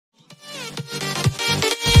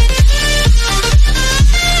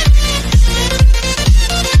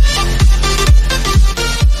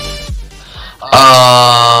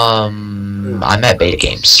I'm at Beta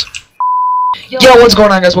Games. Yo, what's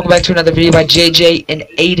going on, guys? Welcome back to another video by JJ and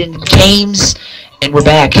Aiden Games, and we're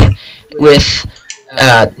back with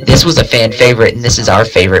this was a fan favorite, and this is our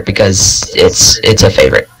favorite because it's a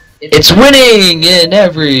favorite. It's winning in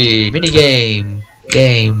every minigame,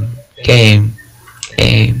 game.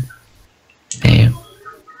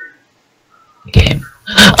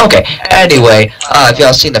 Okay, anyway, if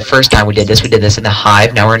y'all seen the first time we did this in the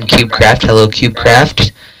Hive. Now we're in CubeCraft. Hello,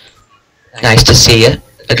 CubeCraft. Nice to see you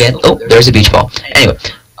again. Oh, there's a beach ball. Anyway,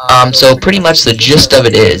 so pretty much the gist of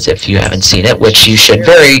it is, if you haven't seen it, which you should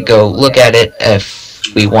go look at it if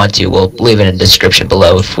we want to. We'll leave it in the description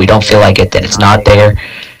below. If we don't feel like it, then it's not there.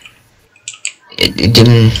 It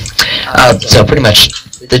didn't. So pretty much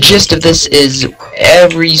the gist of this is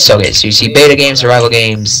so you see Beta Games, Survival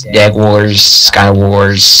Games, Dag Wars, Sky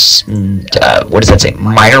Wars, what does that say?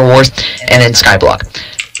 Minor Wars, and then Skyblock.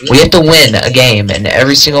 We have to win a game in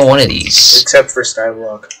every single one of these. Except for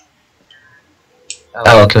Skyblock.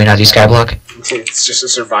 Oh, can we not do Skyblock? It's just a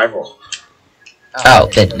survival. Oh,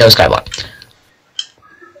 then no Skyblock.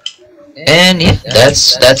 And yeah,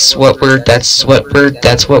 that's what we're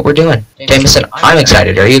doing. Jameson, I'm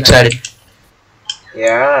excited. Are you excited?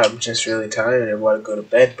 Yeah, I'm just really tired and want to go to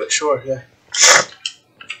bed, but sure, yeah.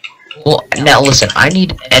 Well, now listen, I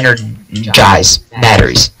need energized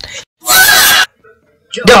batteries.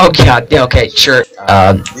 Oh god, yeah, okay, sure.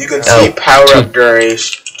 You can see power-up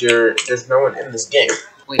duration. There's no one in this game.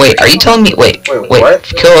 Wait, are you telling me? Wait, what?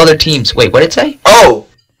 Kill other teams. Wait, what did it say? Oh!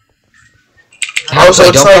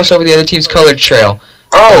 So don't cross over the other team's colored trail.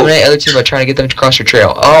 Oh! Eliminate other team by trying to get them to cross your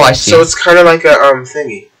trail. Oh, I see. So it's kind of like a,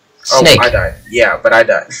 thingy. Snake. Oh, I died. Yeah, but I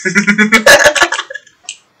died.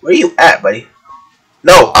 Where are you at, buddy?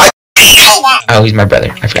 No, Oh, he's my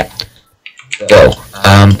brother. I forgot. Go.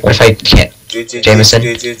 What if I can't? Jameson.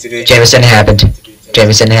 Jameson happened.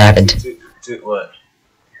 Jameson happened. What?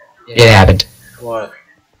 It happened. What?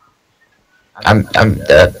 I'm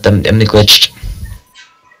glitched.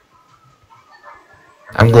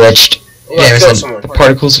 I'm glitched. Yeah, Jameson, the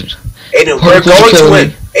particles. Aiden, we're going to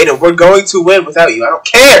win. Aiden, we're going to win without you. I don't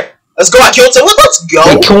care. Let's go. I killed someone. Let's go.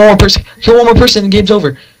 Wait, kill one more person. Kill one more person and game's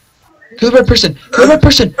over. Kill the red person. Kill the red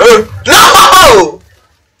person. No!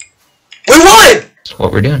 We won! That's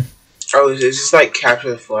what we're doing. Oh, it's just like capture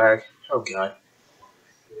the flag. Oh, God.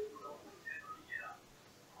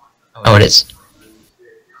 Oh, it is.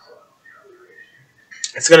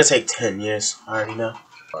 It's gonna take 10 years. I already know.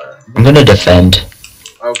 I'm gonna defend.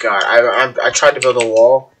 Oh, God. I tried to build a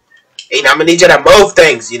wall. Aiden, I'm gonna need you to move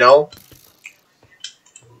things, you know?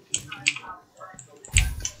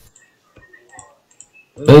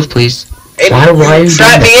 Move, please. Aiden, Why are you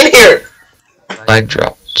trap me in here? Flag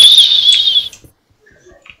drops.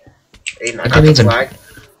 Aiden, I got the flag.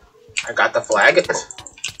 I got the flag.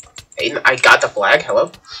 Aiden, I got the flag.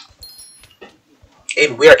 Hello?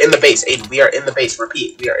 Aiden, we are in the base. Aiden, we are in the base.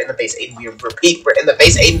 Repeat, we are in the base. Aiden, repeat, we're in the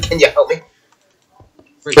base. Aiden, can you help me?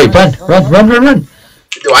 Wait, run.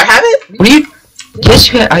 Do I have it? What do you?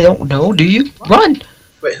 Yes, you have. I don't know. Do you? Run.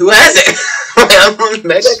 Wait, who has it? I'm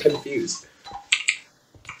mega confused.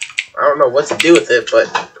 I don't know what to do with it, but...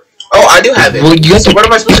 Oh, I do have it. Well, you have so what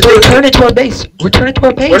am I supposed to do? Return it to our base. Return it to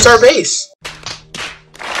our base. Where's our base?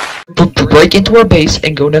 Break into our base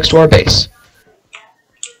and go next to our base.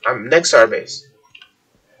 I'm next to our base.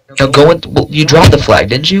 Now go in. Well, you dropped the flag,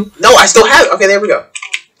 didn't you? No, I still have it. Okay, there we go.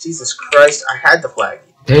 Jesus Christ, I had the flag.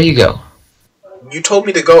 There you go. You told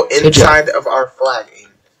me to go inside of our flag.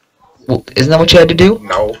 Well, isn't that what you had to do?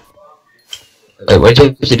 No. Wait, what did you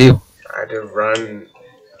have to do? I had to run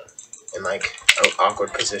in like an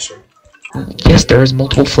awkward position. Yes, there is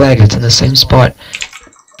multiple flags. It's in the same spot.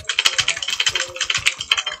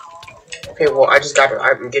 Okay, well, I just got it.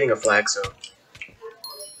 I'm getting a flag, so...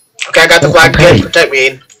 Okay, I got the flag. Okay. Protect me,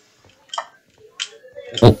 Aiden.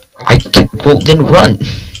 Well, then run.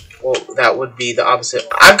 Well, that would be the opposite.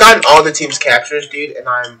 I've gotten all the team's captures, dude, and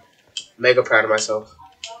I'm mega proud of myself.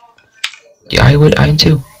 Yeah, I am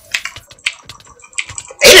too.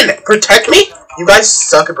 Aiden, protect me? You guys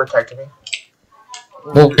suck at protecting me.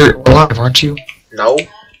 Well, you're alive, aren't you? No.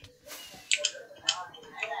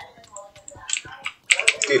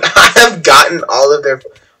 Dude, I have gotten all of their...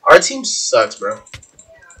 Our team sucks, bro.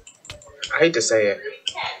 I hate to say it.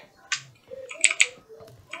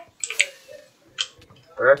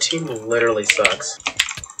 But our team literally sucks.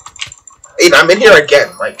 Aiden, I'm in here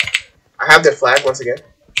again. Like, I have their flag once again.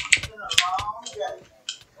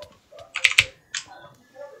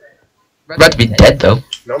 We're about to be dead, though.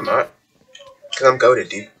 No, I'm not. Because I'm goated,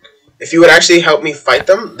 dude. If you would actually help me fight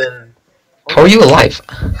them, then... How are you alive?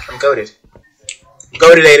 I'm goated.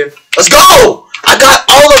 Goated, Aiden. Let's go! I got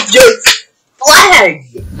all of your flag!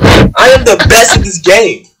 I am the best at this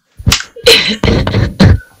game.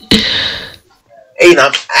 Aiden,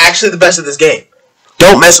 I'm actually the best at this game.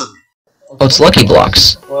 Don't mess with me. Oh, it's lucky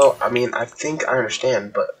blocks. Well, I mean, I think I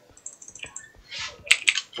understand, but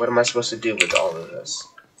what am I supposed to do with all of this?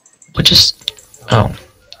 What just... Oh.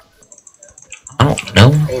 I don't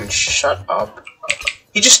know. Aiden, shut up.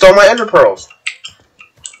 He just stole my ender pearls.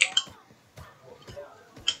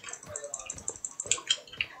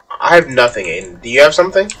 I have nothing, Aiden. Do you have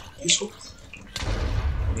something useful?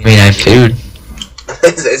 I mean, I have food.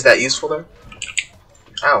 Is that useful, though?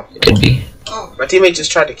 Ow. It could be. My teammate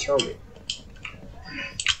just tried to kill me.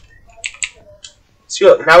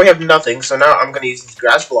 So now we have nothing, so now I'm going to use these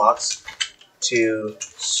grass blocks to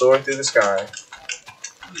soar through the sky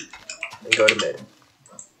and go to mid.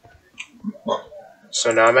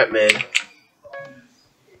 So now I'm at mid.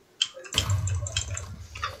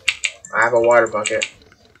 I have a water bucket.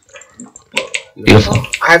 Beautiful.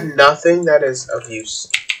 I have nothing that is of use.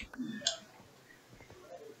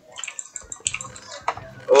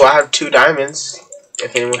 Oh, I have 2 diamonds.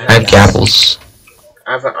 If anyone has. I have gapples.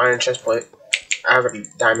 I have an iron chest plate. I have a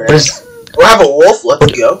diamond. What is... Oh, I have a wolf.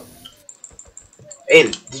 Let's go.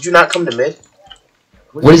 Aiden, did you not come to mid?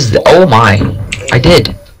 What is the... Oh my. I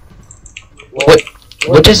did.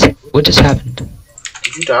 What just happened?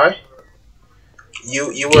 Did you die?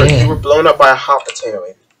 You were blown up by a hot potato,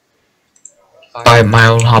 Aiden. By my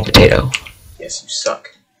own hot potato. Yes, you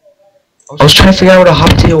suck. I was trying to figure out what a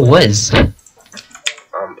hot potato was.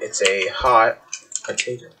 It's a hot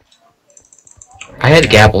potato. I had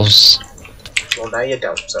gapples. Well, now you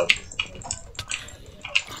don't, so.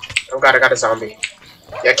 Oh god, I got a zombie.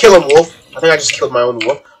 Yeah, kill him, wolf. I think I just killed my own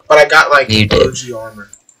wolf. But I got, like, OG armor.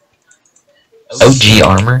 OG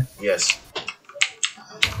armor? Yes.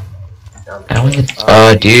 I don't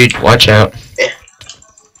even... dude, watch out.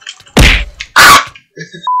 Ah!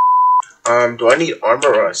 Do I need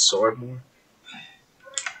armor or a sword more?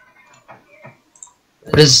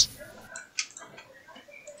 What is...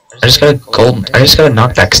 I just got a gold... I just got a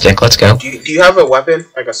knockback stick, let's go. Do you have a weapon?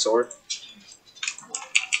 Like a sword?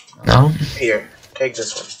 No? Here, take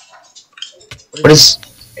this one. What is...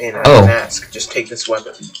 And I didn't ask. Just take this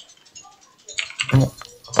weapon. Oh,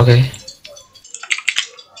 okay.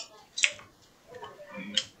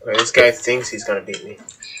 Okay, this guy thinks he's gonna beat me.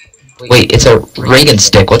 Wait, it's a Reagan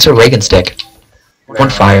stick. What's a Reagan stick? No, One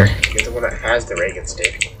fire. You're the one that has the Reagan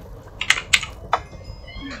stick.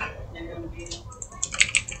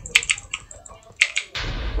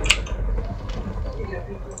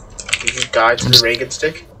 Did you die to the Reagan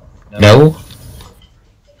stick? No?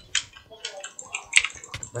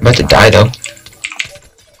 I'm about to die though.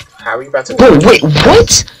 How are you about to die? Whoa, wait,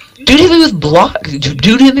 what? Dude hit me with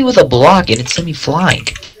Dude hit me with a block and it sent me flying.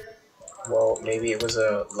 Well, maybe it was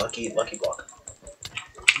a lucky block.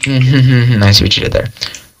 I see what you did there.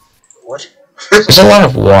 What? There's a lot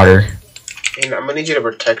of water. And I'm gonna need you to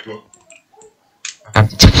protect me.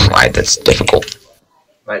 Why, that's difficult.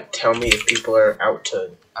 Like, tell me if people are out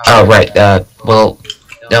to... Oh, right, well,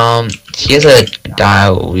 he has a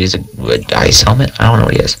dice helmet? I don't know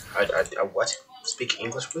what he has. A what? Speak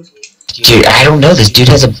English, please? Dude, I don't know, this dude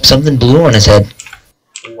has something blue on his head.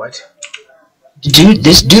 What? Dude,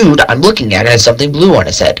 this dude I'm looking at has something blue on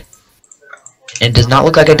his head. And does not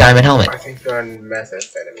look like a diamond helmet. I think you're on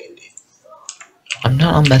methamphetamine, dude. I'm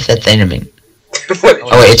not on methamphetamine. What?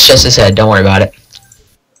 Oh wait, it's just his head, don't worry about it.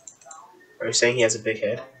 Are you saying he has a big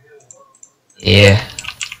head? Yeah.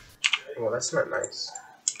 Well, that's not nice.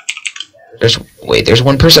 There's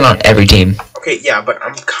one person on every team. Okay, yeah, but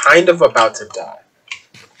I'm kind of about to die.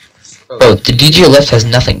 Oh, the dude to your left has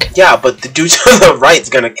nothing. Yeah, but the dude to the right's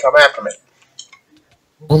gonna come after me.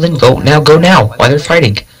 Well then go now, while they're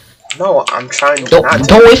fighting. No, I'm trying Don't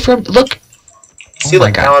wait for him, look! See, Oh my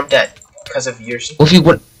look, God. now I'm dead. Because of your Well, if you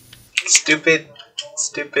would... stupid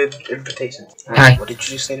invitations. Hi. What did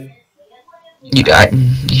you just say to me?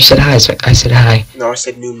 You said hi, so I said hi. No, I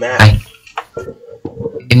said new map. Hi.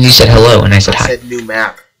 And you said hello, and I said I hi. said new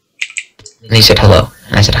map. And you said hello,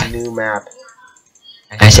 and I said hi. New map.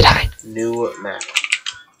 And I said hi. New map.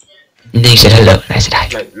 And then you said hello, and I said hi.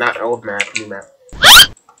 Like, not old map, new map.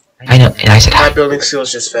 I know, and I said My hi. building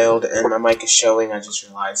skills just failed, and my mic is showing, I just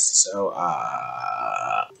realized, so,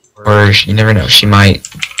 Or, you never know, she might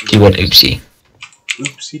do an oopsie.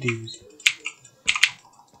 oopsie doos.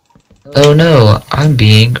 Oh no, I'm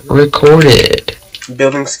being recorded.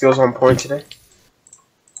 Building skills on point today.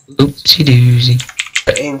 Oopsie doozy.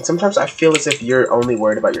 And sometimes I feel as if you're only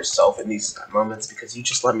worried about yourself in these moments because you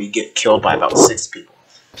just let me get killed by about 6 people.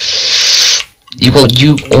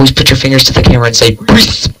 You always put your fingers to the camera and say,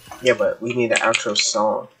 breathe! Yeah, but we need an outro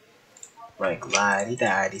song. Like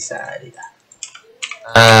la-di-da-di-sa-di-da.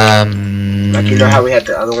 Like, you know how we had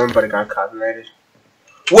the other one, but it got copyrighted?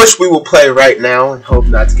 Which we will play right now and hope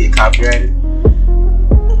not to get copyrighted.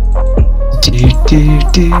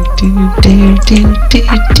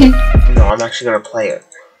 No, I'm actually gonna play it.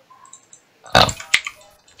 Oh.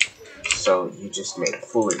 So you just made a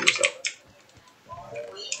fool of yourself.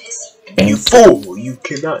 You fool! You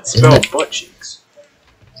cannot spell butt cheeks.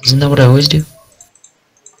 Isn't that what I always do?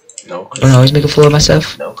 No. Don't I always make a fool of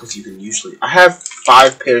myself? No, because you can usually. I have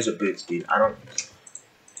 5 pairs of boots, dude. I don't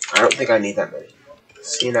think I need that many.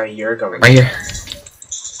 See, now you're going. Right here.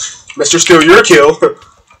 Mr. Steal your kill.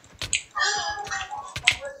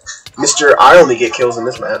 Mr. I only get kills in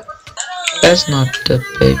this map. That's not the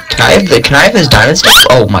big. Can I have this diamond stuff?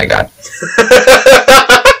 Oh my god.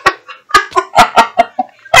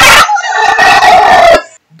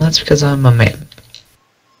 That's because I'm a man.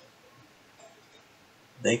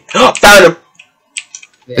 Found him!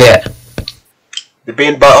 Yeah. They're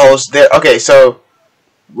being buttholes. There. Okay, so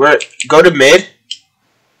go to mid.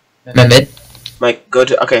 Mid? Like go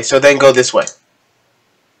to. Okay, so then go this way.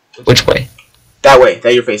 Which way? That way.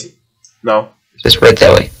 That you're facing. No. Just right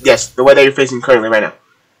that way. Yes, the way that you're facing currently right now.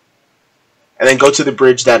 And then go to the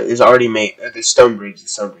bridge that is already made. The stone bridge. The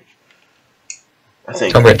stone bridge. I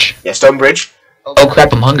think. Stone bridge. Yeah, stone bridge. Oh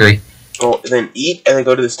crap! I'm hungry. Go then eat and then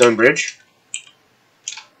go to the stone bridge.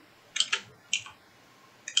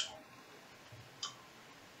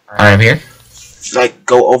 Alright, I'm here. Like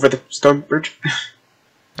go over the stone bridge.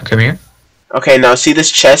 Okay, I'm here. Okay, now see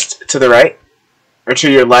this chest to the right? Or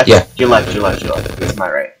to your left? Yeah. Your left. This is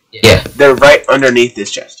my right. Yeah. They're right underneath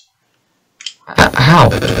this chest. How?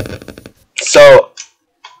 So,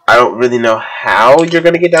 I don't really know how you're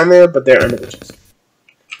gonna get down there, but they're under the chest.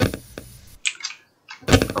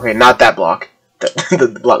 Okay, not that block.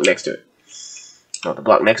 The block next to it. No, the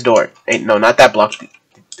block next door. No, not that block.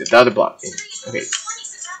 The other block. Okay.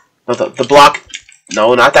 No, the block.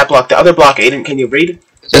 No, not that block. The other block. Aiden, can you read?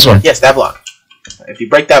 This one. Yes, that block. If you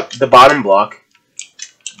break the bottom block,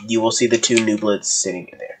 you will see the 2 nooblets sitting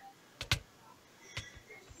in there.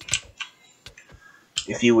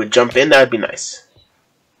 If you would jump in, that would be nice.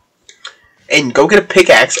 And go get a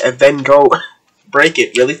pickaxe and then go break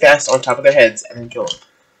it really fast on top of their heads and then kill them.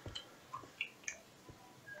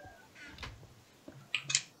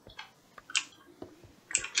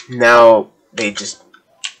 Now they just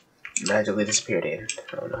magically disappeared, Aiden.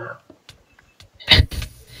 I don't know how.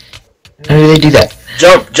 How do they do that?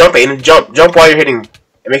 Jump, Aiden, jump while you're hitting.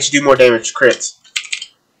 It makes you do more damage, crits.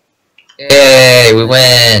 Yay, we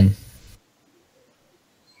win.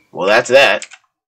 Well, that's that.